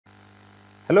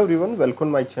Hello everyone, welcome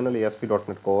to my channel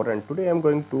ASP.NET Core, and today I'm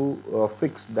going to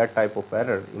fix that type of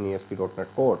error in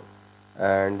ASP.NET Core.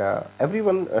 And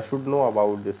everyone should know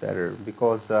about this error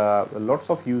because lots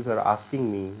of users are asking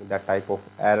me that type of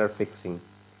error fixing.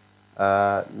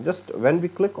 Just when we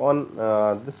click on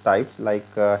this types like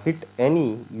hit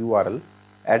any URL,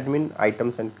 admin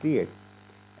items and create,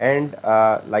 and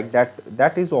like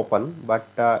that is open, but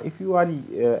if you are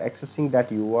accessing that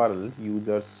URL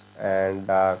users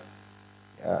and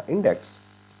index,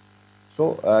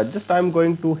 so just I'm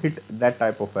going to hit that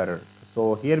type of error.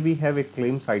 So here we have a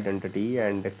claims identity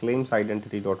and a claims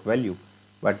identity dot value,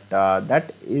 but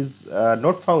that is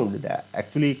not found. That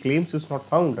actually claims is not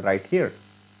found right here.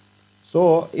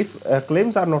 So if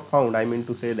claims are not found, I mean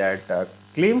to say that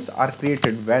claims are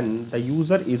created when the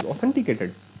user is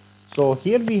authenticated. So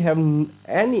here we have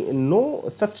no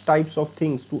such types of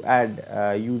things to add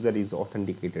user is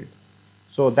authenticated.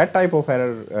 So that type of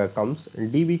error comes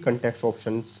db context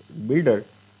options builder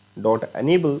dot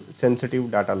enable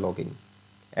sensitive data logging,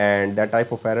 and that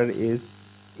type of error is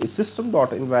system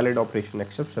dot invalid operation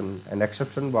exception, and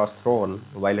exception was thrown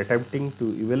while attempting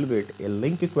to evaluate a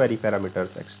link query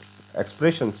parameters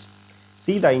expressions.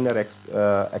 See the inner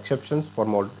exceptions for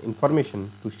more information.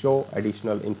 To show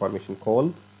additional information,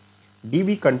 call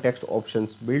db context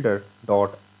options builder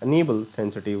dot enable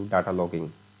sensitive data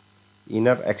logging.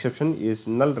 Inner exception is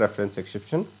null reference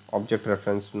exception, object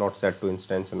reference not set to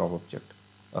instance and of object.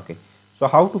 Okay, so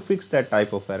how to fix that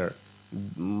type of error?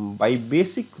 By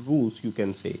basic rules, you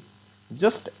can say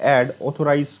just add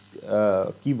authorize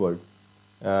keyword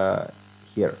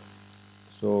here.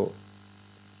 So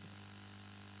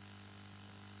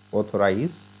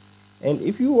authorize, and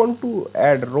if you want to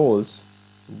add roles,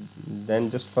 then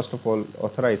just first of all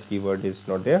authorize keyword is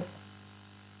not there.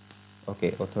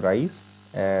 Okay, authorize,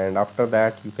 and after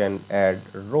that you can add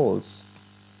roles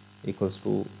equals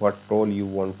to what role you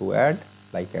want to add,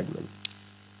 like admin.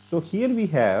 So here we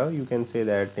have, you can say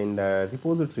that in the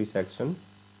repository section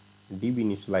db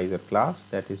initializer class,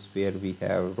 that is where we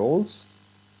have roles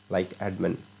like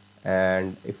admin,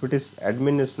 and if it is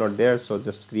admin is not there, so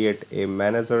just create a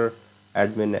manager,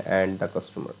 admin and the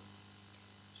customer.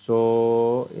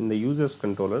 So in the users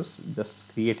controllers just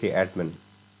create a admin.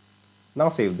 Now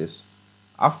save this.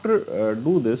 After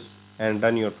do this and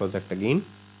run your project again,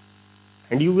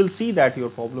 and you will see that your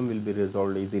problem will be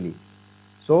resolved easily.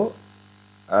 So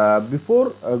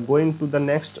before going to the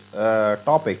next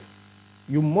topic,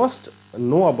 you must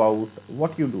know about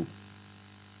what you do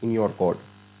in your code.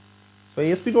 So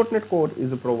ASP.NET Core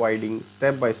is providing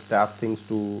step-by-step things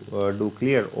to do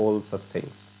clear all such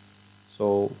things.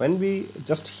 So when we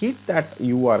just hit that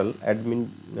URL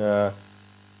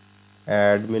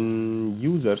admin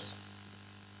users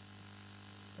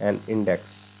and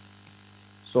index,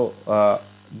 so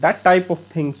that type of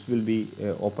things will be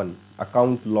open.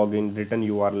 Account login, return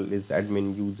URL is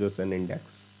admin users and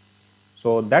index.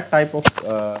 So that type of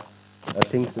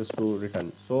things is to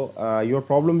return. So your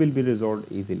problem will be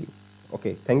resolved easily.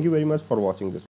 Okay, thank you very much for watching this.